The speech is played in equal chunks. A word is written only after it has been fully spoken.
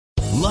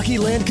Lucky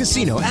Land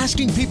Casino,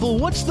 asking people,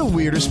 what's the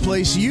weirdest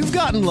place you've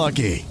gotten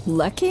lucky?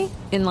 Lucky?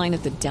 In line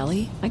at the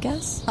deli, I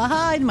guess?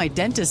 Aha, in my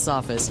dentist's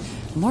office.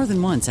 More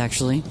than once,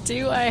 actually.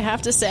 Do I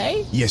have to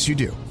say? Yes, you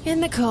do. In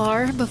the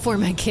car before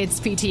my kids'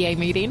 PTA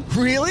meeting.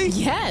 Really?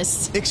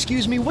 Yes.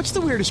 Excuse me, what's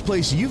the weirdest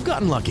place you've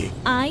gotten lucky?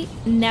 I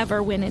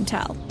never win and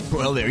tell.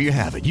 Well, there you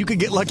have it. You can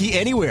get lucky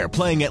anywhere,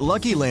 playing at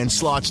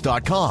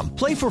LuckyLandSlots.com.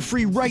 Play for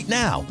free right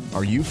now.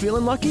 Are you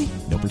feeling lucky?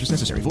 No purchase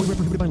necessary. Void where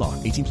prohibited by law.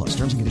 18 plus.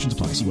 Terms and conditions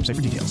apply. See website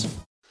for details.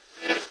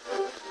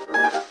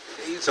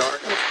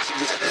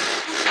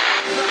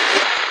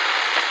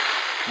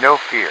 No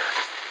fear.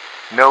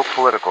 No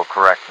political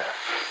correctness.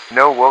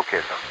 No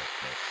wokeism.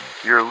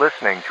 You're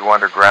listening to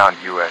Underground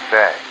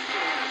USA.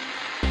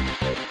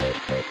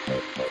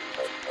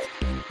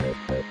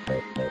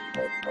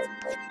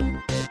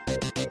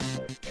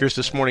 Here's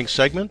this morning's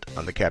segment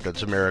on the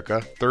Captain's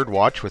America Third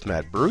Watch with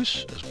Matt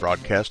Bruce, as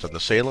broadcast on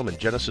the Salem and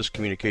Genesis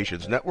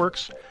Communications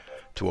networks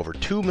to over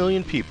 2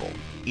 million people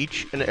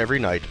each and every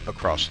night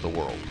across the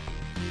world.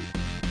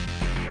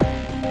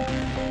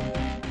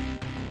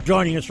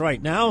 Joining us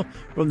right now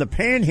from the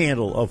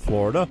panhandle of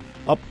Florida,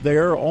 up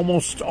there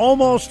almost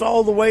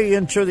all the way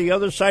into the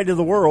other side of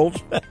the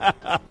world,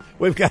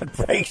 we've got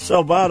Frank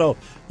Salvato,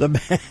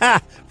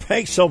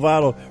 Frank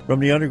Salvato from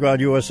the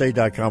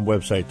UndergroundUSA.com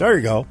website. There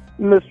you go.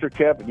 Mr.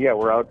 Captain, yeah,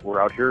 we're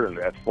out here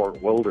at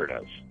Fort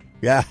Wilderness.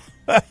 Yeah,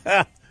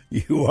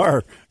 you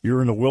are.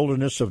 You're in the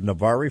wilderness of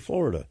Navarre,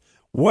 Florida.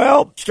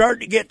 Well, starting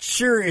to get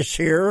serious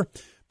here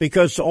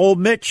because old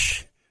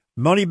Mitch,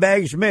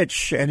 Moneybags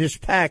Mitch, and his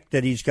pack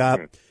that he's got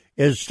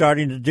is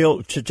starting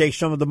to take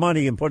some of the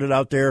money and put it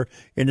out there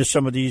into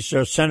some of these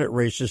Senate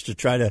races to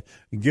try to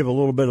give a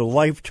little bit of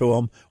life to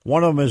them.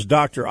 One of them is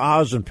Dr.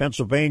 Oz in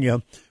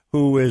Pennsylvania,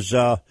 who is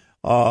in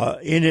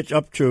it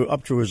up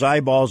to his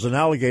eyeballs and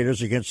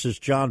alligators against this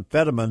John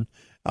Fetterman.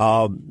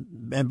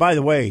 And by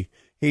the way,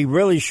 he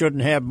really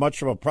shouldn't have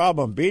much of a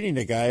problem beating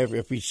the guy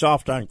if he's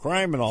soft on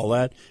crime and all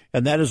that.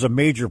 And that is a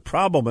major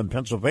problem in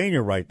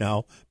Pennsylvania right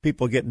now.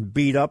 People getting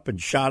beat up and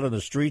shot in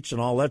the streets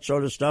and all that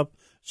sort of stuff.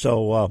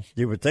 So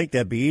you would think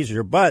that'd be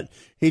easier. But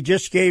he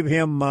just gave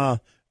him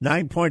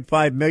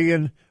 $9.5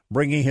 million,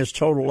 bringing his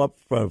total up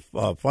for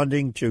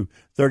funding to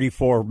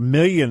 $34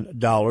 million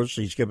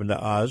he's given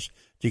to Oz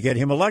to get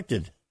him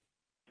elected.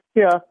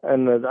 Yeah,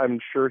 and I'm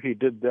sure he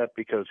did that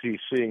because he's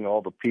seeing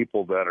all the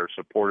people that are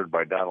supported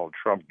by Donald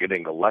Trump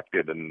getting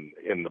elected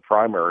in the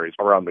primaries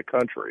around the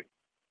country.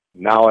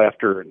 Now,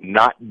 after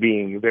not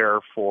being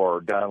there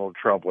for Donald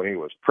Trump when he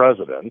was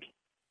president,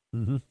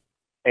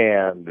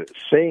 and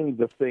saying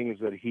the things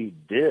that he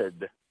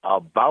did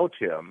about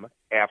him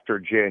after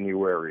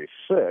January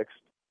 6th,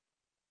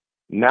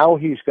 now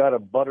he's got to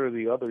butter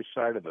the other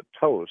side of the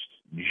toast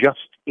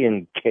just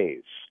in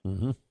case.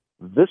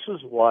 This is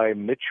why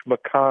Mitch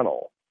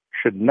McConnell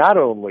should not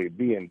only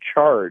be in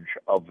charge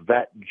of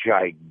that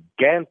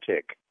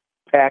gigantic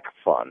PAC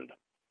fund,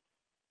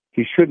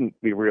 he shouldn't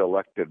be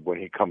reelected when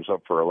he comes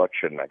up for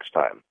election next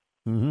time.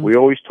 We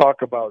always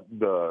talk about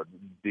the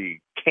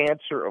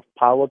cancer of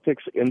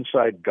politics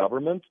inside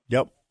government.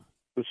 Yep.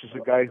 This is a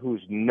guy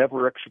who's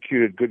never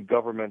executed good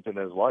government in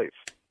his life.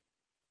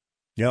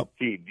 Yep.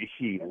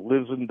 He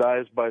lives and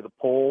dies by the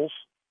polls.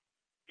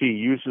 He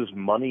uses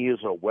money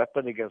as a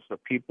weapon against the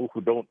people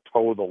who don't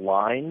toe the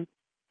line.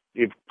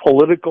 If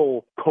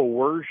political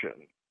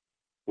coercion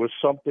was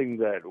something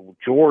that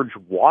George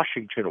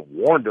Washington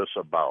warned us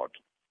about,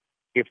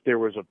 if there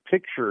was a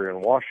picture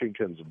in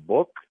Washington's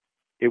book,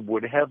 it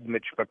would have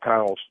Mitch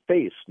McConnell's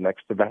face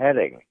next to the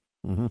heading.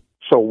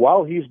 So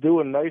while he's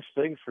doing nice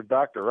things for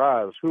Dr.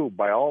 Oz, who,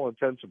 by all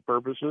intents and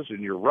purposes,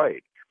 and you're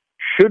right,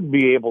 should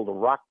be able to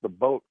rock the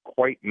boat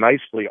quite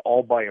nicely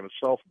all by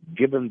himself,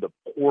 given the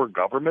poor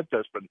government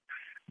that's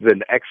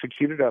been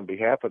executed on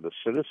behalf of the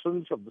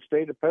citizens of the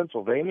state of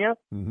Pennsylvania,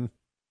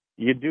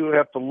 you do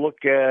have to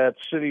look at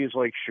cities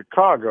like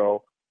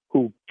Chicago,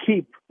 who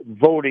keep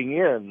voting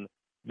in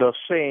the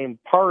same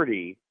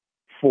party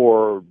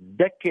for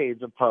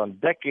decades upon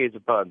decades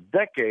upon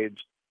decades,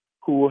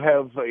 who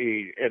have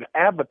an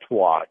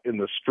abattoir in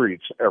the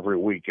streets every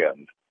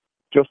weekend.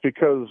 Just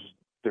because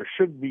there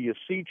should be a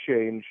sea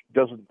change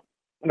doesn't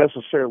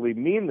necessarily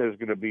mean there's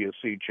going to be a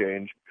sea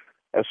change,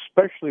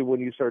 especially when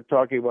you start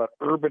talking about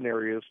urban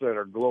areas that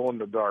are glow in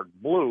the dark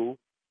blue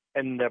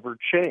and never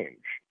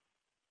change.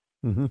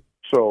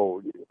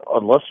 So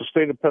unless the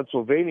state of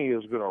Pennsylvania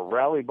is going to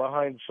rally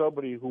behind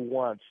somebody who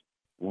wants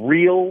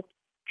real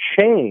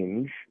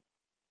change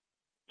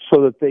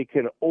so that they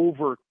can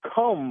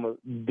overcome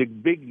the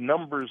big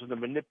numbers and the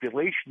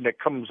manipulation that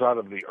comes out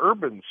of the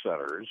urban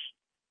centers,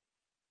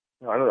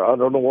 I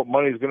don't know what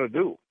money's going to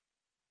do.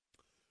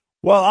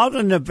 Well, out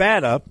in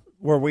Nevada,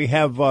 where we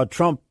have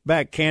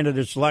Trump-backed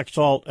candidates Lex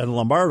Alt and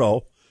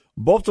Lombardo,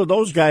 both of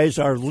those guys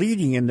are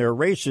leading in their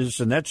races,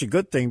 and that's a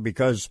good thing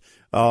because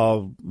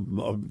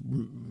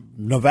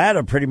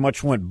Nevada pretty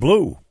much went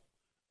blue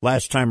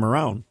last time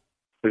around.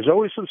 There's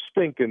always some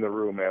stink in the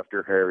room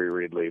after Harry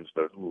Reid leaves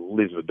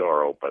the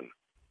door open,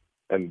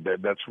 and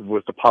that's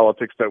with the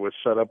politics that was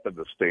set up in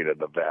the state of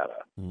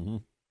Nevada.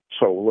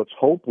 So let's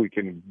hope we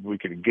can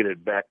get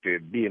it back to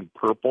being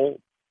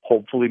purple,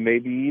 hopefully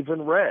maybe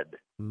even red.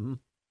 Mm-hmm.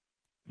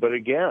 But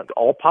again,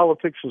 all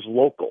politics is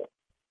local.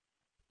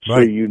 So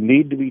Right. you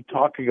need to be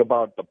talking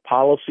about the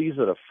policies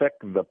that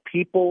affect the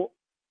people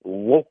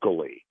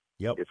locally.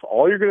 Yep. If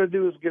all you're going to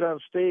do is get on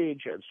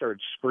stage and start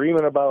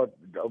screaming about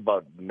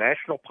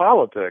national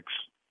politics,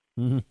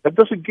 Mm-hmm. that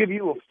doesn't give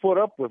you a foot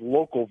up with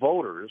local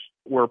voters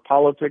where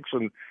politics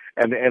and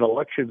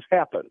elections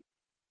happen.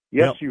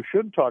 Yes, Yep. you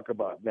should talk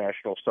about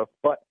national stuff,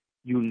 but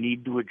you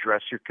need to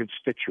address your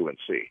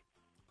constituency.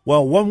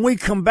 Well, when we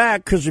come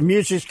back, because the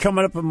music's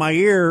coming up in my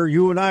ear,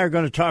 you and I are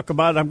going to talk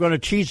about, I'm going to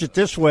tease it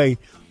this way,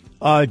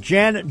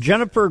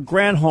 Jennifer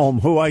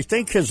Granholm, who I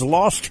think has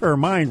lost her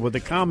mind with the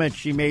comments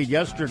she made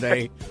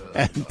yesterday,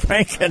 and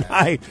Frank and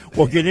I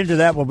will get into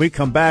that when we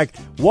come back.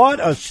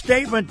 What a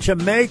statement to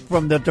make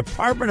from the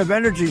Department of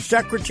Energy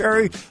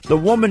Secretary. The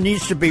woman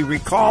needs to be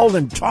recalled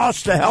and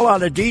tossed the hell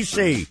out of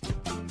D.C.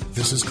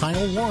 This is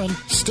Kyle Warren.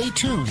 Stay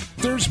tuned.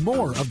 There's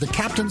more of the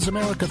Captain's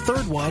America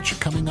Third Watch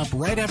coming up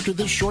right after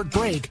this short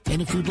break. And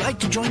if you'd like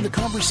to join the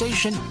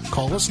conversation,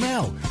 call us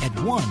now at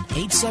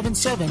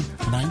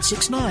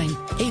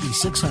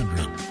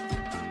 1-877-969-8600.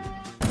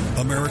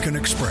 American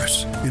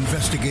Express,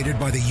 investigated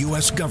by the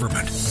U.S.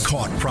 government,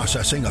 caught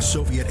processing a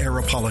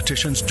Soviet-era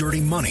politician's dirty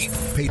money,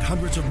 paid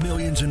hundreds of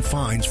millions in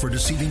fines for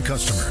deceiving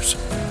customers.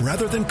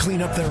 Rather than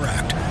clean up their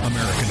act,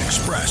 American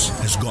Express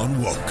has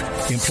gone woke.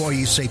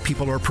 Employees say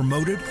people are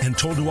promoted and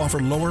told to offer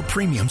lower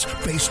premiums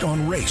based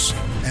on race.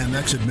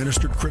 Amex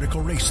administered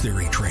critical race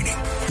theory training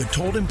that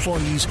told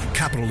employees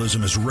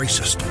capitalism is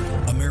racist.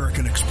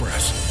 American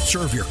Express.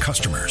 Serve your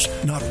customers,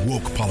 not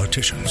woke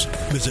politicians.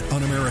 Visit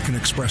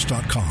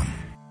unamericanexpress.com.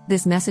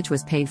 This message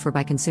was paid for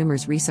by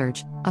Consumers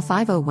Research, a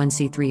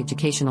 501c3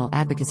 educational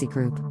advocacy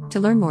group.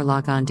 To learn more,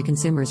 log on to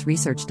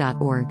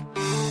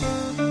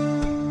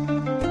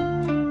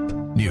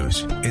consumersresearch.org.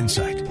 News,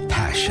 insight,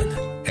 passion.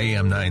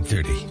 AM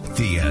 930,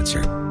 The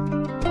Answer.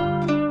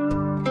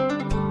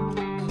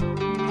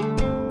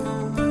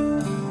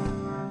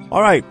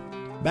 All right,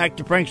 back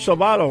to Frank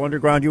Salvato,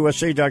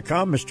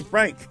 undergroundusa.com. Mr.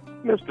 Frank.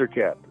 Mr.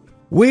 Cat.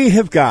 We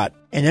have got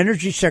an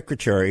energy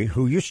secretary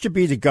who used to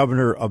be the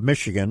governor of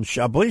Michigan.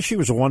 I believe she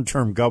was a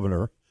one-term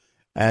governor,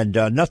 and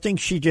nothing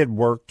she did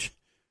worked,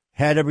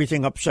 had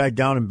everything upside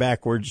down and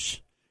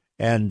backwards,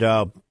 and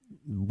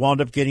wound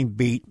up getting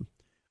beat.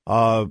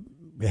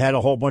 Had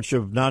a whole bunch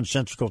of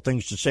nonsensical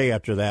things to say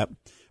after that.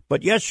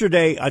 But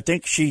yesterday, I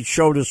think she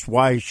showed us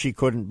why she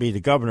couldn't be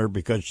the governor,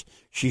 because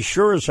she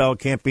sure as hell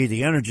can't be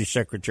the energy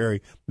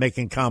secretary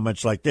making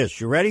comments like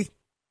this. You ready?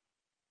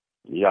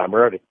 Yeah, I'm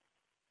ready.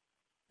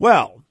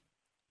 Well,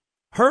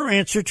 her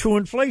answer to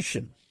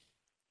inflation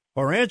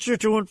was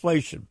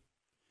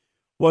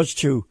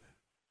to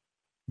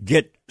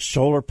get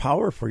solar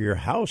power for your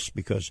house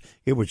because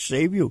it would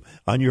save you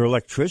on your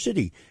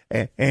electricity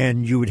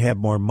and you would have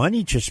more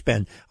money to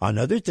spend on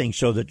other things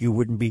so that you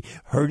wouldn't be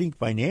hurting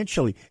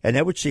financially. And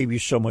that would save you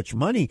so much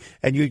money.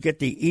 And you'd get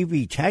the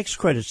EV tax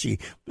credits, the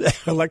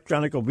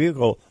electronic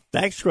vehicle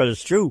tax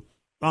credits too,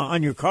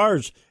 on your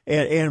cars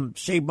and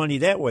save money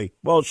that way.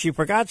 Well, she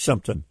forgot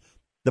something.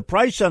 The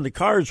price on the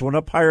cars went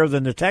up higher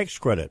than the tax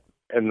credit.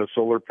 And the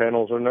solar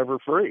panels are never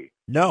free.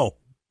 No.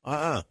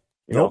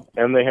 Nope.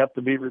 And they have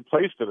to be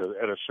replaced at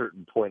a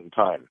certain point in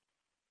time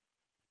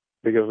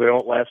because they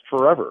don't last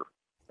forever.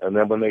 And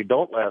then when they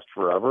don't last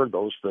forever,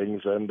 those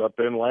things end up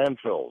in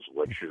landfills,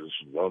 which is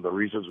one of the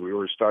reasons we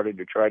were starting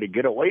to try to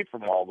get away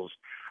from all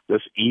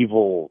this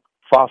evil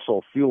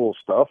fossil fuel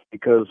stuff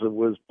because it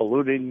was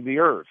polluting the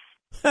earth.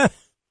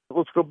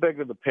 Let's go back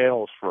to the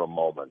panels for a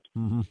moment.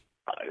 Mm-hmm.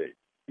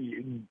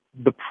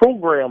 The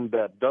program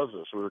that does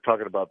this, we were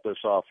talking about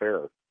this off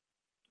air,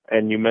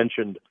 and you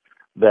mentioned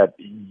that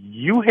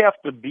you have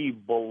to be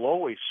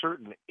below a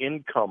certain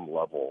income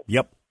level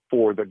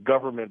for the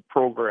government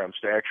programs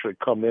to actually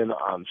come in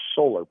on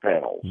solar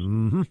panels.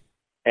 Mm-hmm.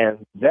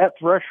 And that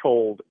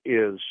threshold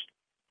is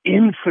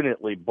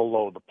infinitely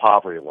below the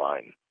poverty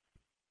line.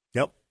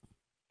 Yep.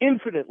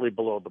 Infinitely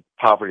below the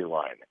poverty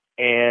line.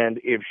 And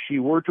if she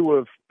were to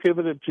have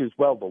pivoted to,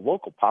 the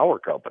local power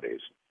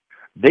companies,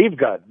 they've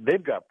got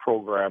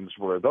programs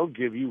where they'll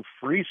give you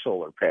free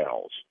solar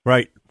panels.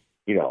 Right.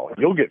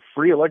 You'll get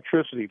free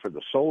electricity for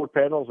the solar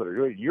panels that are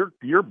doing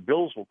your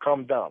bills will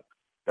come down.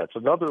 That's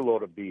another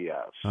load of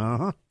BS.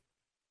 Uh-huh.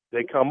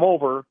 They come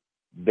over,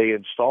 they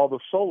install the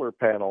solar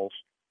panels,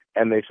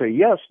 and they say,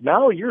 yes,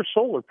 now your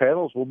solar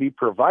panels will be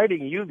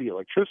providing you the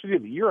electricity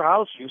that your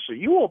house uses, so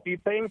you won't be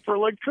paying for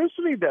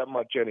electricity that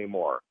much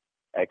anymore,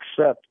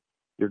 except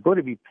you're going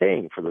to be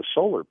paying for the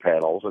solar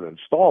panels in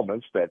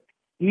installments that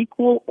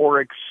equal or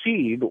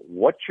exceed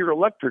what your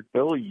electric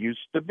bill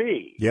used to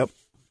be. Yep.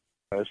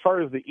 As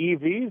far as the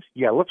EVs,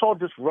 let's all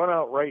just run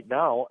out right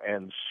now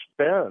and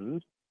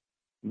spend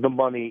the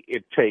money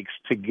it takes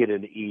to get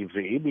an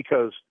EV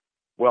because,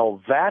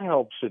 that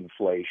helps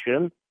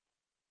inflation.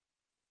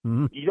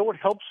 Mm-hmm. You know what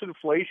helps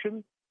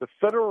inflation? The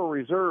Federal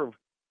Reserve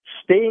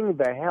staying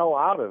the hell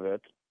out of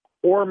it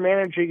or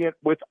managing it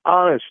with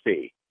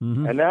honesty.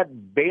 Mm-hmm. And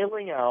that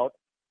bailing out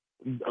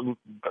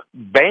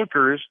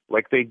bankers,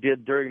 like they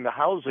did during the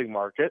housing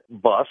market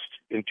bust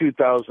in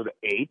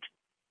 2008,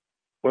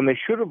 when they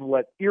should have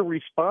let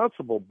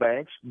irresponsible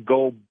banks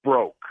go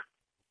broke.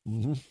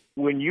 Mm-hmm.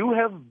 When you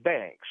have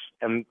banks,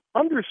 and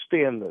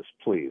understand this,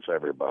 please,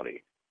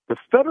 everybody, the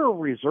Federal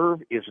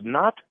Reserve is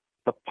not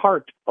the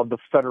part of the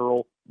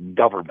federal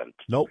government.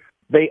 Nope.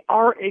 They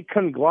are a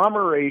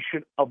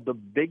conglomeration of the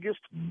biggest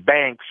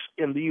banks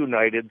in the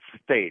United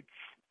States.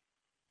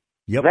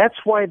 Yep. That's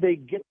why they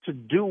get to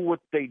do what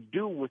they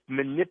do with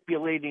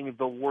manipulating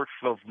the worth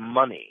of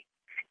money.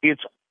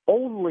 It's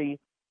only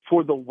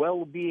for the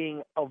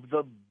well-being of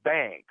the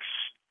banks.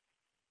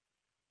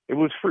 It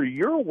was for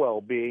your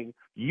well-being.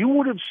 You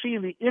would have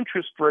seen the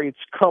interest rates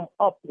come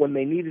up when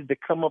they needed to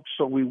come up,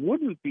 so we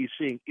wouldn't be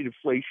seeing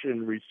inflation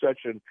and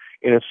recession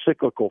in a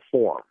cyclical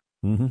form.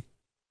 Mm-hmm.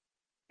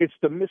 It's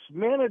the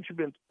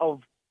mismanagement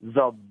of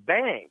the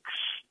banks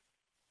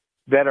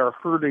that are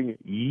hurting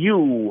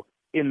you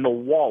in the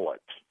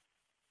wallet.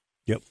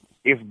 Yep.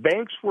 If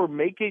banks were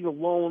making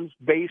loans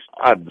based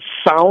on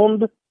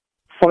sound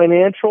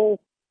financial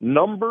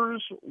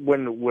numbers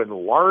when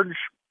large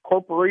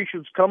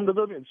corporations come to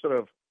them, instead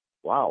of,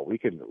 wow, we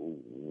can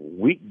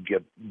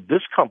get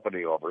this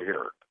company over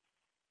here.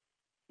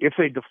 If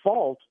they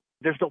default,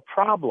 there's no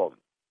problem.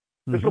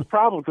 There's no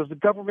problem because the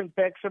government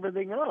backs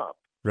everything up.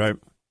 Right.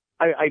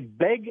 I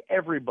beg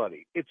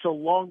everybody, it's a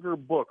longer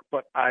book,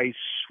 but I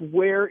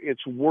swear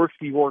it's worth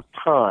your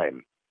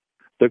time.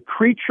 The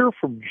creature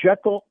from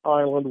Jekyll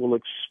Island will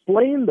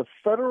explain the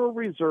Federal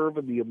Reserve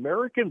and the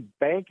American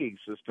banking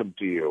system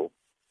to you,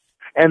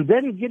 and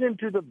then get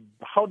into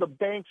how the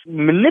banks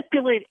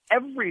manipulate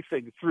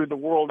everything through the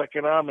World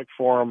Economic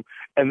Forum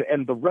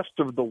and the rest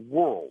of the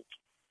world.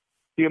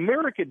 The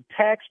American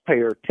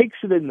taxpayer takes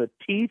it in the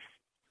teeth,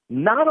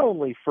 not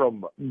only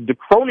from the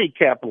crony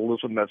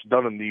capitalism that's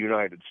done in the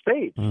United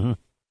States,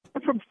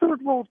 but from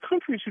third world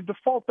countries who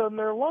default on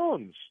their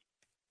loans.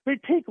 They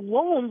take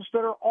loans that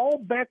are all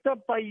backed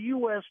up by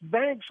U.S.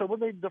 banks, so when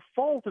they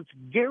default, it's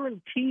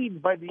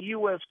guaranteed by the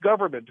U.S.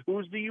 government.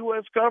 Who's the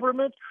U.S.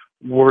 government?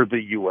 We're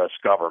the U.S.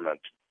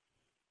 government.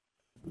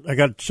 I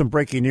got some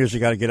breaking news I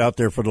got to get out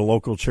there for the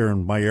locals here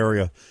in my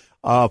area.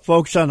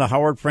 Folks on the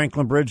Howard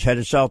Franklin Bridge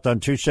headed south on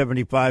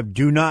 275,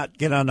 do not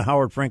get on the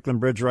Howard Franklin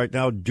Bridge right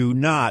now. Do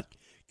not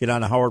get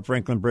on the Howard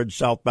Franklin Bridge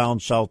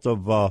southbound, south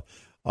of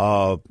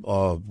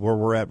where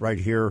we're at right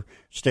here.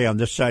 Stay on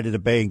this side of the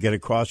bay and get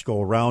across,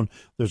 go around.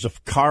 There's a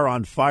car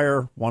on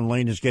fire. One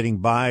lane is getting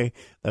by.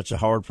 That's the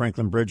Howard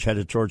Franklin Bridge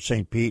headed towards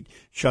St. Pete.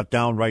 Shut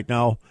down right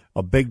now.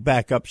 A big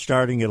backup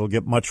starting. It'll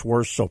get much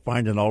worse, so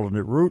find an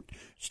alternate route.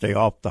 Stay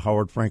off the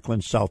Howard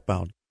Franklin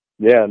southbound.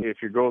 Yeah, and if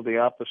you go the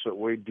opposite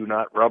way, do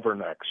not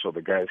rubberneck so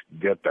the guys can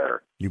get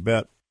there. You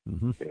bet.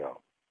 Mm-hmm. You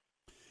know.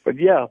 But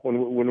yeah,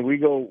 when we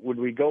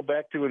go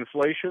back to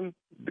inflation,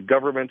 the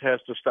government has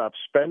to stop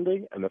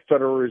spending, and the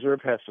Federal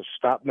Reserve has to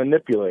stop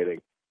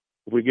manipulating.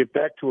 If we get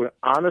back to an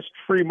honest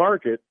free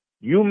market,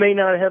 you may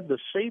not have the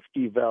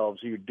safety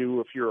valves you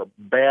do if you're a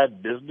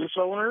bad business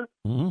owner,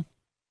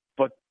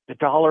 but the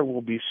dollar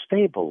will be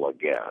stable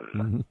again.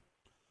 Mm-hmm.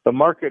 The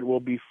market will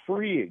be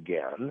free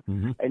again,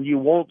 and you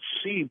won't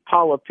see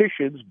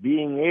politicians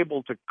being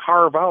able to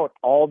carve out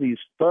all these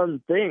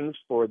fun things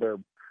for their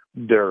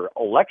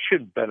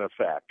election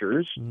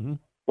benefactors,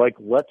 like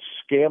let's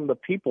scam the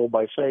people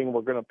by saying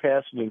we're going to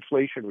pass an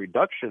Inflation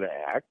Reduction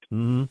Act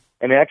and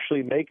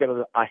actually make it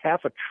a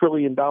 $500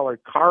 billion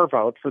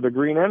carve-out for the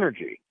green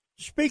energy.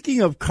 Speaking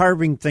of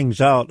carving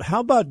things out, how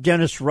about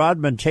Dennis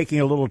Rodman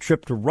taking a little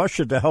trip to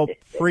Russia to help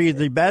free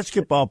the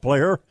basketball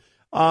player,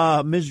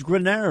 Ms.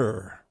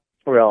 Grenier?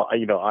 Well,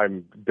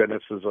 I'm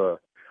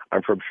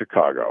from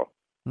Chicago.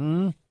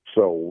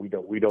 So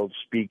we don't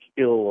speak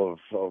ill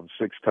of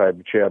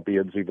six-time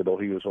champions, even though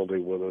he was only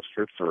with us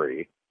for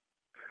 3.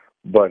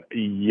 But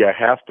you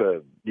have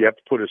to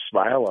put a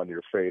smile on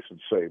your face and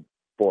say,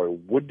 boy,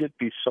 wouldn't it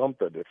be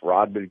something if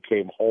Rodman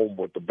came home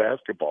with the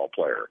basketball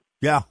player?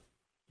 Yeah.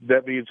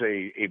 That means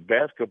a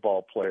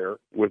basketball player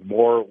with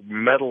more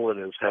metal in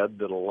his head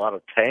than a lot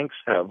of tanks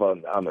have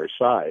on their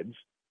sides.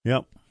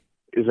 Yep.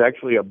 Is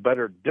actually a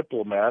better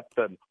diplomat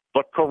than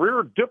the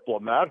career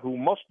diplomat who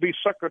must be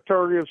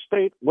Secretary of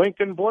State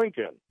Lincoln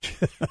Blinken.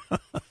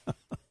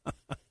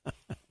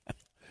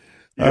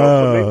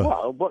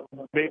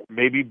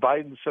 Maybe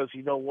Biden says,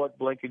 you know what,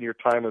 Blinken, your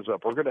time is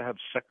up. We're going to have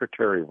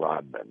Secretary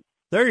Rodman.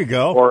 There you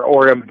go.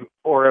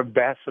 Or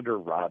Ambassador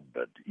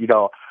Rodman.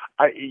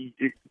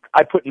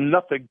 I put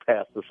nothing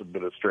past this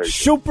administration.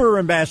 Super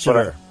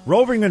ambassador,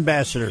 roving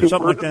ambassador,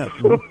 something like that.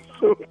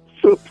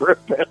 Super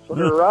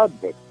Ambassador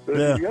Rodman.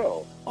 There you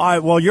go. All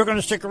right, well, you're going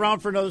to stick around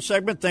for another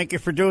segment. Thank you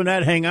for doing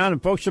that. Hang on,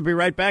 and folks will be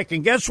right back.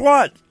 And guess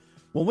what?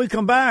 When we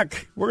come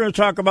back, we're going to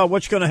talk about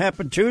what's going to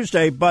happen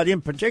Tuesday, but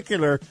in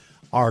particular,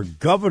 our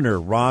governor,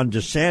 Ron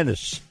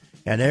DeSantis.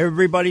 And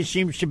everybody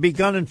seems to be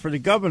gunning for the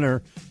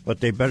governor, but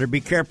they better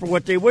be careful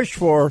what they wish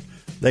for.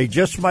 They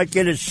just might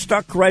get it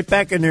stuck right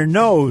back in their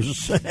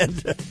nose, and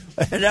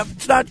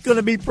that's not going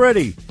to be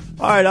pretty.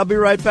 All right, I'll be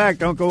right back.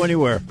 Don't go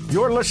anywhere.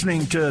 You're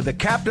listening to the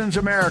Captain's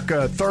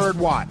America Third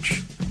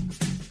Watch.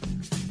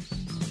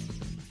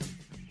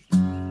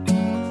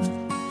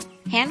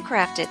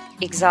 handcrafted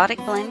exotic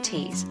blend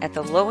teas at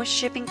the lowest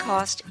shipping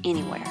cost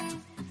anywhere.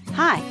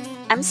 Hi,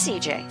 I'm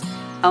CJ,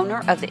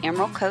 owner of the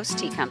Emerald Coast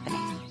Tea Company.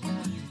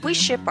 We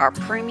ship our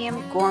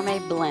premium gourmet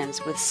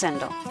blends with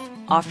Sindel,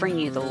 offering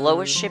you the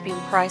lowest shipping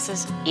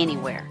prices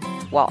anywhere,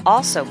 while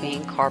also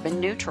being carbon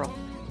neutral.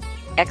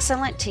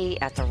 Excellent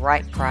tea at the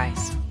right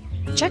price.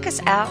 Check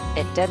us out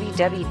at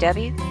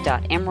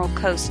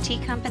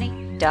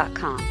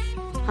www.emeraldcoastteacompany.com.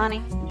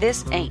 Honey,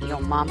 this ain't your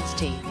mama's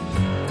tea.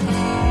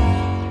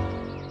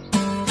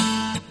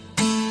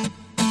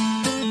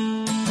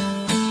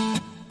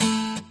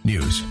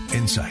 News,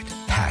 insight,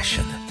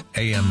 passion.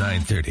 AM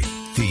 930,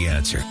 The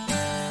Answer.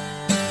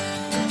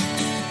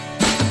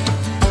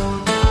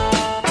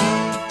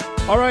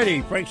 All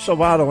righty, Frank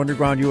Salvato,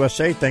 Underground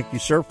USA. Thank you,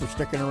 sir, for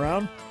sticking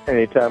around.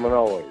 Anytime and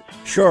always.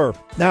 Sure.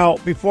 Now,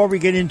 before we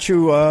get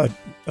into our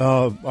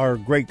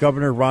great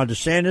governor, Ron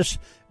DeSantis,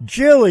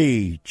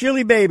 Jilly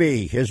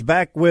baby, is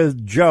back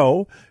with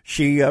Joe.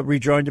 She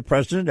rejoined the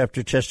president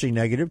after testing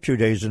negative 2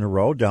 days in a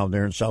row down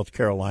there in South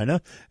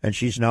Carolina, and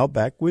she's now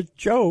back with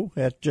Joe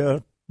at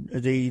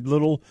the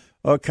little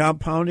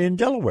compound in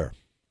Delaware.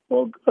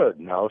 Well, good.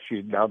 Now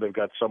they've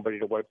got somebody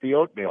to wipe the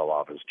oatmeal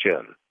off his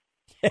chin.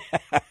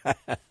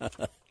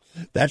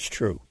 That's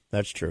true.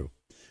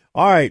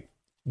 All right.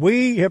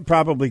 We have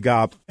probably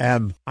got,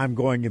 and I'm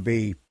going to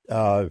be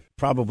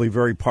probably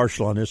very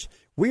partial on this,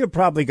 we have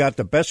probably got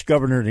the best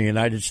governor in the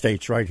United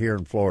States right here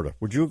in Florida.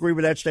 Would you agree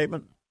with that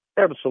statement?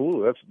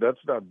 Absolutely. That's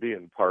not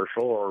being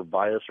partial or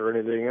biased or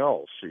anything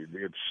else.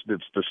 It's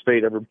the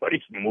state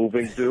everybody's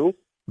moving to.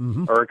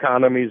 Mm-hmm. Our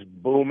economy's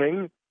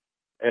booming,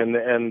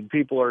 and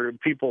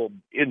people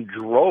in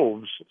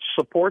droves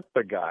support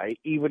the guy,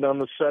 even on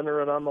the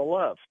center and on the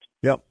left.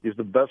 Yep. He's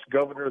the best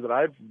governor that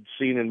I've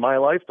seen in my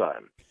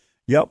lifetime.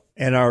 Yep,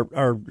 and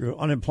our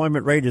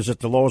unemployment rate is at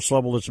the lowest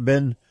level it's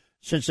been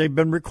since they've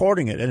been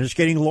recording it, and it's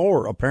getting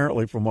lower,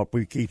 apparently, from what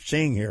we keep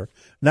seeing here.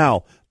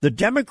 Now, the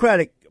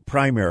Democratic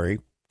primary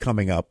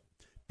coming up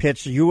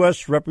pits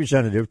U.S.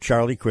 Representative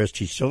Charlie Crist.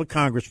 He's still a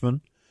congressman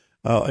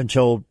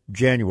until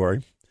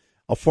January.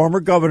 A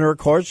former governor, of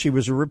course. He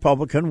was a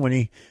Republican when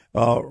he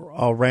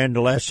ran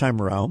the last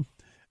time around.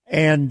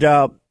 And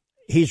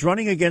he's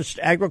running against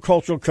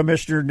Agricultural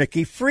Commissioner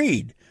Nikki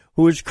Fried,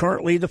 who is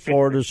currently the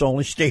Florida's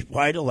only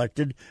statewide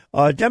elected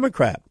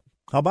Democrat.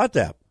 How about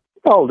that?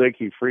 Oh,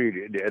 Nikki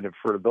Fried. And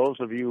for those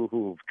of you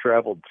who've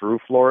traveled through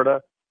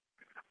Florida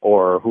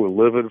or who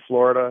live in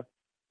Florida,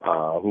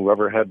 who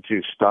ever had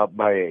to stop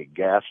by a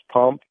gas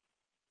pump,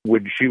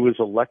 when she was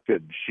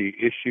elected, she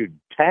issued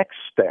tax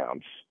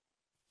stamps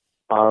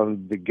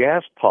on the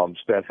gas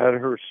pumps that had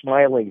her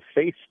smiling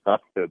face on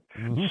it,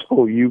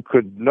 so you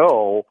could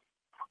know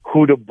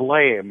who to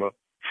blame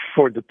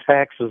for the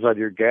taxes on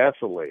your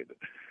gasoline.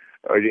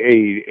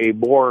 A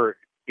more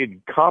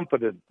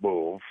incompetent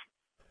move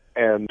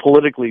and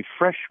politically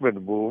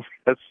freshman move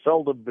has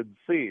seldom been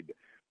seen.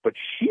 But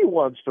she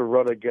wants to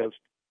run against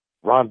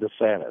Ron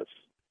DeSantis.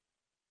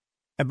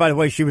 And by the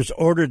way, she was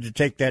ordered to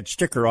take that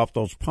sticker off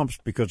those pumps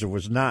because it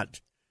was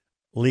not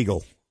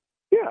legal.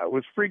 Yeah, it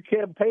was free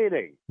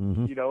campaigning.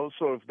 Mm-hmm. You know,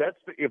 so if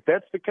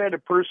that's the kind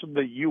of person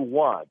that you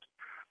want,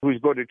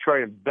 who's going to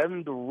try and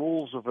bend the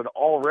rules of an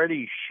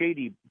already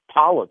shady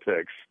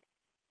politics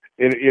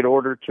in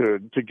order to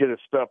get a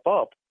step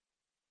up,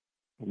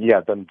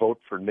 yeah, then vote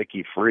for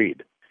Nikki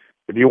Fried.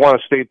 If you want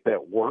a state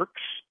that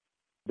works,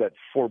 that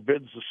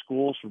forbids the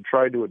schools from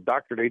trying to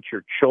indoctrinate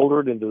your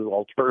children into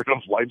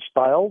alternative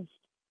lifestyles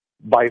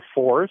by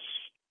force,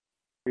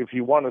 if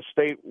you want a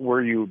state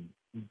where you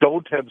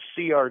don't have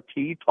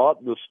CRT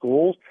taught in the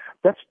schools,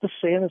 that's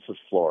DeSantis'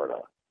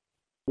 Florida.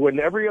 When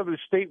every other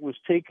state was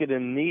taking a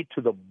knee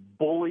to the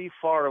bully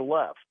far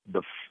left,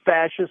 the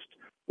fascist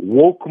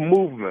woke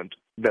movement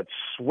that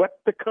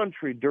swept the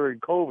country during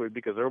COVID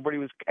because everybody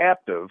was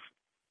captive,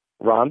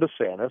 Ron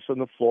DeSantis and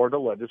the Florida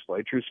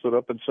legislature stood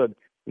up and said,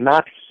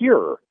 not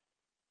here.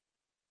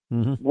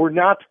 Mm-hmm. We're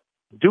not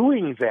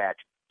doing that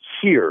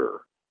here.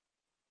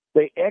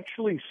 They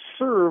actually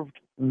served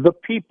the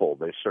people.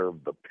 They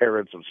served the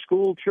parents of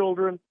school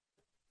children.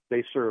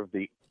 They served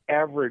the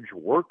average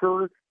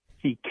worker.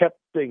 He kept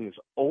things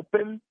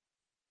open.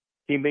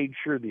 He made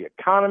sure the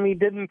economy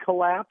didn't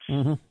collapse.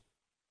 Mm-hmm.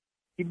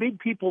 He made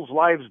people's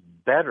lives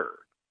better.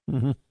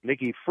 Mm-hmm.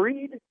 Nikki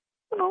Fried,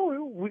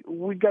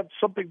 we got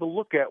something to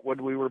look at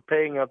when we were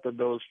paying out the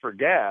nose for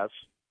gas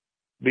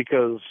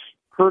because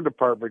her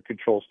department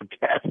controls the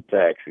gas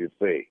tax, you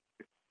see.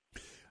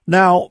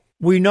 Now,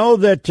 we know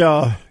that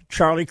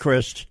Charlie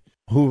Crist,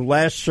 who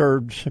last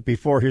served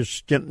before his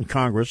stint in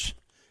Congress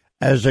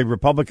as a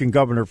Republican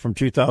governor from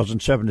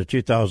 2007 to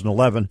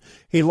 2011,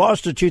 he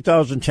lost the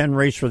 2010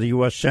 race for the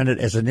U.S. Senate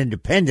as an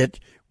independent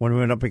when he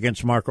went up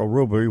against Marco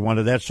Rubio. He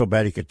wanted that so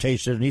bad he could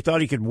taste it, and he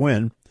thought he could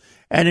win.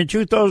 And in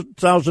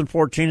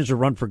 2014, as a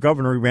run for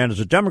governor, he ran as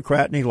a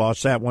Democrat, and he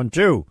lost that one,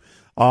 too.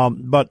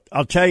 But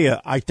I'll tell you,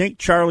 I think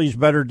Charlie's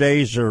better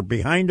days are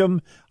behind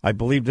him. I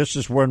believe this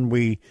is when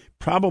we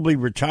probably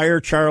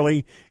retire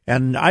Charlie,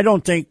 and I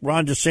don't think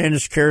Ron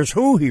DeSantis cares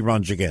who he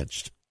runs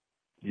against.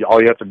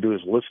 all you have to do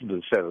is listen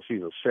to DeSantis.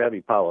 He's a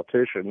savvy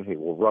politician. He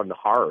will run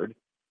hard.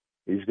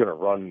 He's going to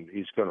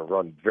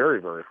run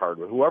very, very hard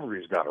with whoever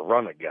he's got to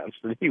run against,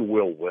 and he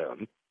will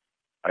win.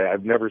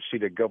 I've never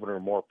seen a governor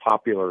more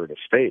popular in a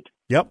state.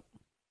 Yep.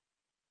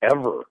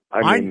 Ever.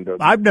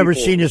 I've never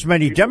seen as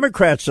many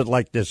Democrats that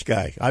like this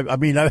guy. I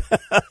mean,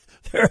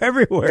 they're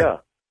everywhere. Yeah.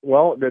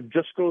 Well, that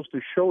just goes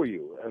to show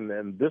you,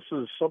 and this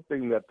is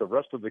something that the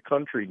rest of the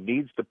country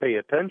needs to pay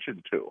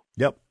attention to.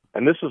 Yep.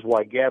 And this is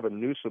why Gavin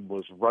Newsom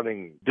was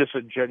running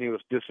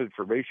disingenuous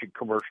disinformation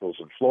commercials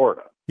in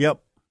Florida. Yep.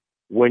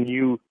 When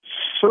you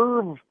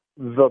serve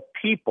the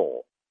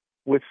people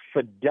with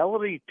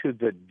fidelity to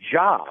the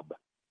job,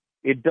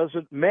 it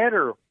doesn't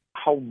matter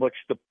how much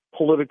the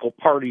political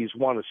parties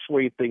want to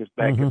sway things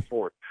back and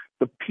forth.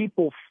 The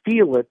people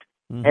feel it,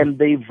 and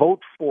they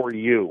vote for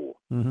you.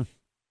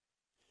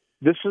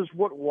 This is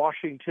what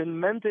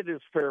Washington meant in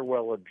his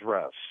farewell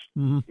address.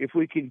 If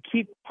we can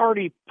keep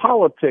party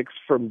politics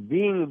from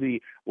being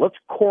the let's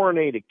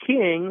coronate a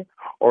king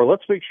or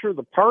let's make sure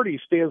the party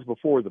stands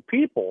before the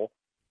people,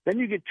 then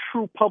you get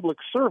true public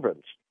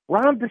servants.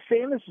 Ron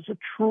DeSantis is a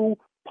true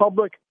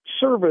public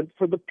servant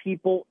for the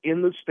people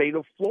in the state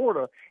of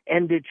Florida,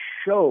 and it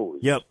shows.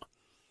 Yep.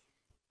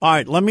 All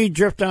right, let me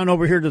drift down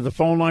over here to the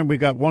phone line. We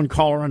got one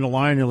caller on the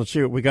line, and let's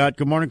see what we got.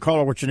 Good morning,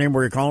 caller. What's your name?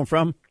 Where are you calling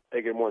from?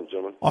 Hey, good morning,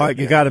 gentlemen. All right,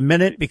 you got a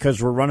minute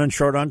because we're running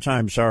short on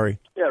time. Sorry.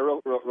 Yeah, real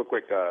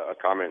quick, a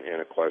comment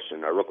and a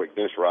question. Real quick,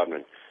 Dennis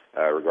Rodman,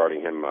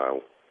 regarding him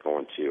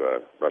going to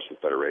Russian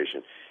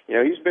Federation. You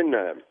know,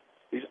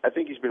 I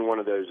think he's been one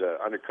of those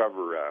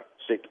undercover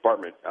State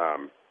Department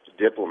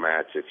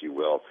diplomats, if you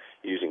will,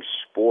 using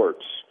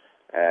sports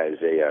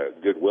as a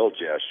goodwill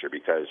gesture,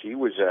 because he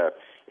was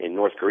in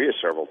North Korea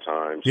several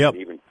times. Yep.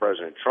 And even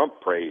President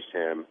Trump praised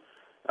him.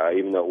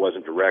 Even though it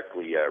wasn't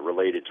directly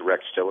related to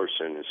Rex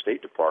Tillerson and the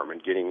State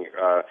Department,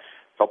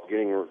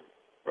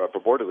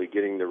 purportedly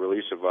getting the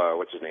release of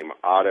what's his name,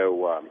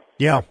 Otto.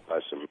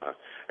 I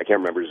can't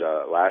remember his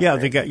last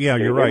name.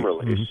 You're right.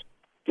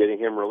 Getting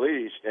him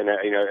released, and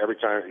every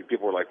time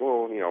people were like,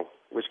 "Well,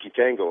 Whiskey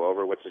Tango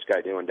over. What's this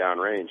guy doing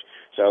downrange?"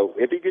 So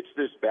if he gets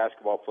this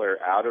basketball player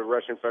out of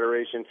Russian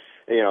Federation,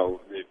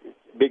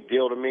 big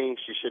deal to me.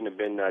 She shouldn't have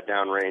been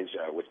downrange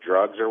with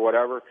drugs or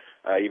whatever,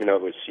 even though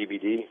it was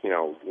CBD.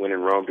 When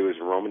in Rome, do as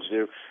the Romans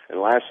do. And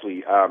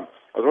lastly, I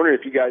was wondering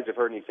if you guys have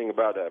heard anything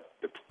about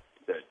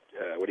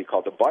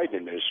the Biden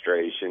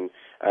administration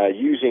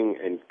using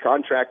and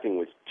contracting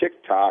with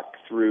TikTok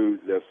through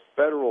the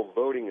federal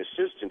voting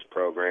assistance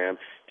program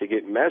to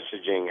get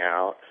messaging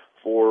out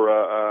for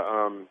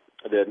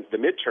the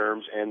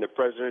midterms and the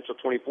presidential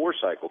 24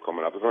 cycle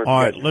coming up. All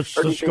right, let's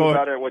go.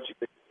 About it, what you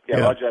think?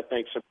 Yeah, Roger that.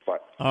 Thanks. Simplify.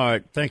 All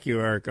right, thank you,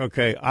 Eric.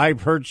 Okay,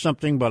 I've heard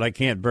something, but I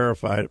can't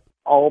verify it.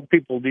 All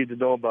people need to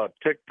know about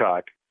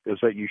TikTok is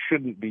that you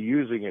shouldn't be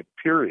using it,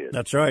 period.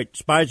 That's right.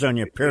 Spies on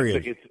you,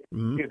 period.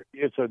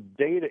 It's a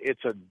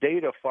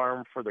data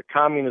farm for the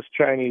Communist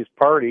Chinese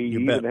Party. You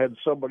even had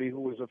somebody who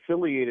was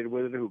affiliated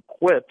with it who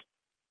quit,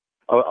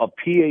 a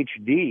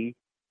PhD,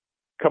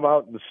 come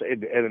out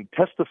and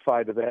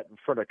testify to that in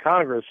front of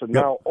Congress. And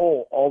now,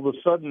 all of a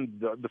sudden,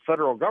 the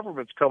federal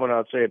government's coming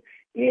out saying,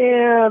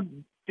 yeah,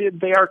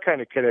 they are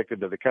kind of connected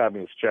to the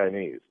Communist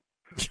Chinese.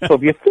 So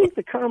if you think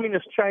the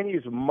Communist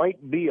Chinese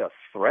might be a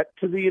threat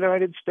to the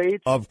United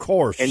States, of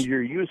course, and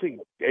you're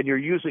using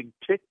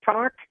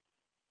TikTok,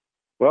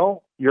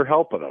 well, you're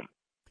helping them.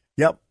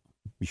 Yep,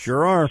 you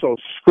sure are. So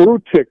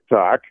screw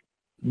TikTok.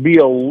 Be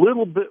a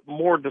little bit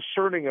more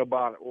discerning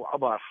about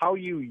how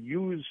you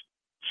use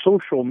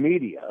social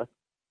media.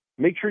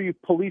 Make sure you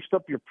policed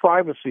up your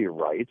privacy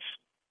rights,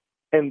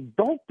 and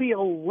don't be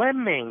a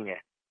lemming.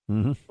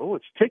 Oh,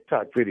 it's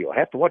TikTok video. I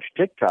have to watch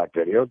TikTok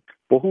video.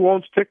 Well, who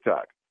owns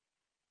TikTok?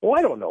 Well,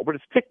 I don't know, but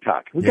it's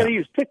TikTok. We got to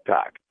use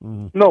TikTok.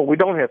 No, we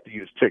don't have to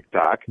use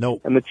TikTok.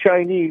 No. And the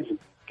Chinese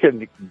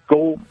can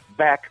go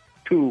back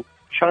to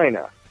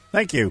China.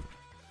 Thank you.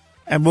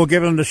 And we'll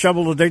give them the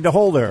shovel to dig the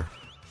hole there.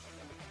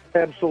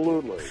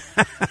 Absolutely.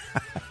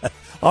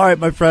 All right,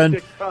 my friend.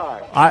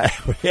 TikTok.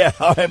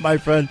 All right, my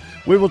friend.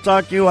 We will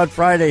talk to you on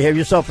Friday. Have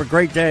yourself a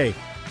great day.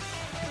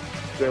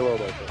 Stay well,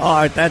 my friend. All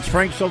right, that's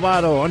Frank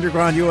Salvato,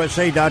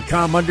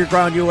 undergroundusa.com,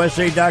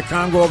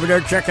 undergroundusa.com. Go over there,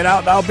 check it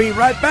out, and I'll be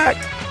right back.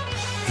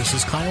 This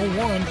is Kyle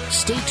Warren.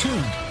 Stay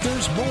tuned.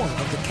 There's more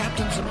of the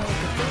Captain's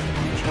America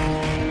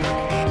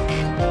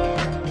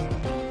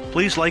Third.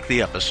 Please like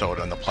the episode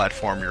on the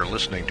platform you're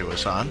listening to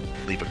us on,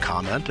 leave a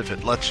comment if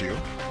it lets you,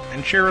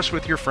 and share us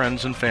with your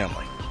friends and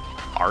family.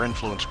 Our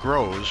influence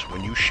grows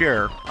when you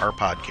share our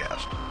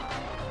podcast.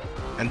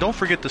 And don't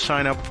forget to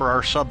sign up for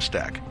our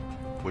Substack,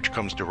 which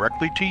comes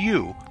directly to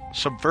you,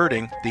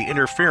 subverting the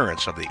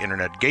interference of the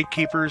internet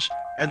gatekeepers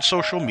and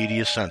social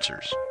media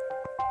censors.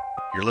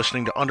 You're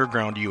listening to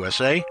Underground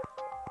USA.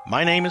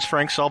 My name is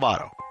Frank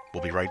Salvato.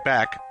 We'll be right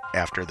back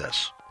after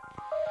this.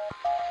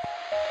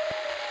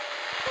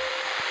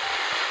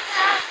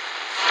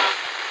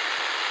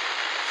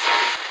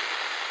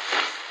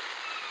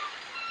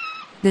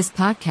 This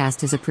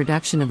podcast is a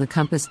production of the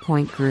Compass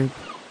Point Group.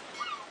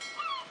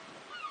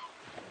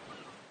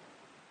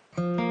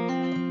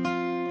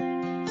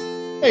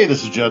 Hey,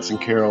 this is Judson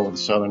Carroll of the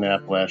Southern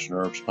Appalachian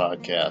Herbs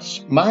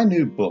Podcast. My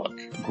new book,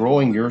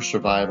 Growing Your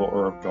Survival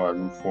Herb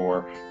Garden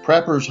for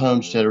preppers,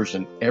 homesteaders,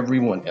 and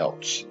everyone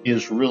else,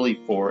 is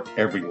really for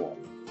everyone.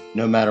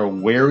 No matter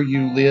where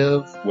you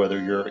live, whether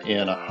you're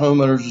in a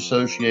homeowners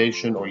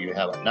association or you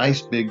have a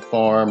nice big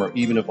farm, or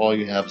even if all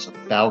you have is a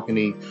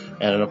balcony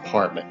and an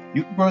apartment,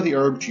 you can grow the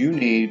herbs you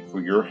need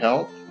for your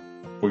health,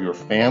 for your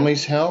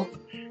family's health,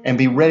 and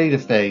be ready to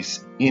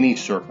face any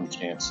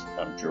circumstance that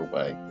comes your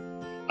way.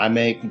 I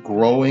make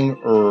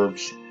growing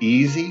herbs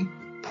easy,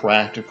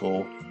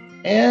 practical,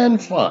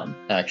 and fun,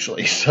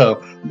 actually.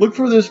 So look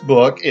for this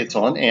book. It's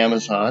on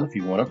Amazon if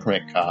you want a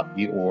print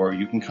copy, or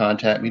you can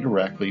contact me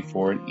directly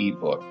for an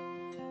ebook.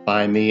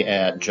 Find me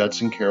at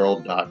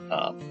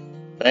judsoncarroll.com.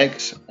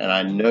 Thanks, and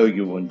I know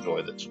you will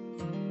enjoy this.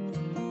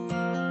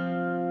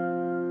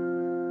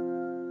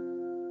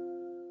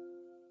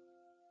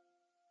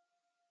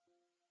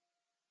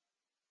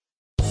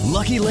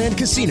 Lucky Land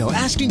Casino,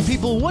 asking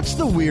people, what's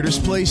the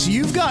weirdest place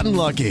you've gotten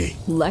lucky?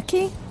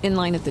 Lucky? In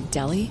line at the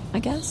deli, I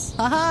guess?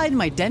 Aha, in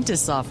my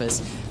dentist's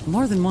office.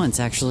 More than once,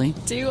 actually.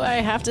 Do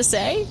I have to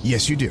say?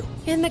 Yes, you do.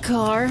 In the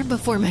car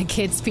before my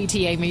kids'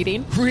 PTA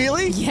meeting.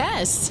 Really?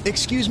 Yes.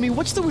 Excuse me,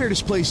 what's the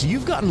weirdest place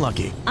you've gotten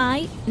lucky?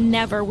 I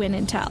never win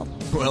and tell.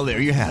 Well,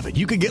 there you have it.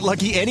 You can get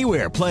lucky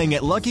anywhere, playing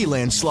at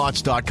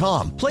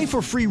LuckyLandSlots.com. Play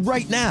for free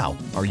right now.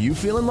 Are you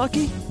feeling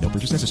lucky? No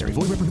purchase necessary.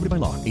 Void where prohibited by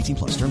law.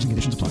 18+. Terms and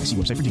conditions apply. See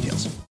website for details.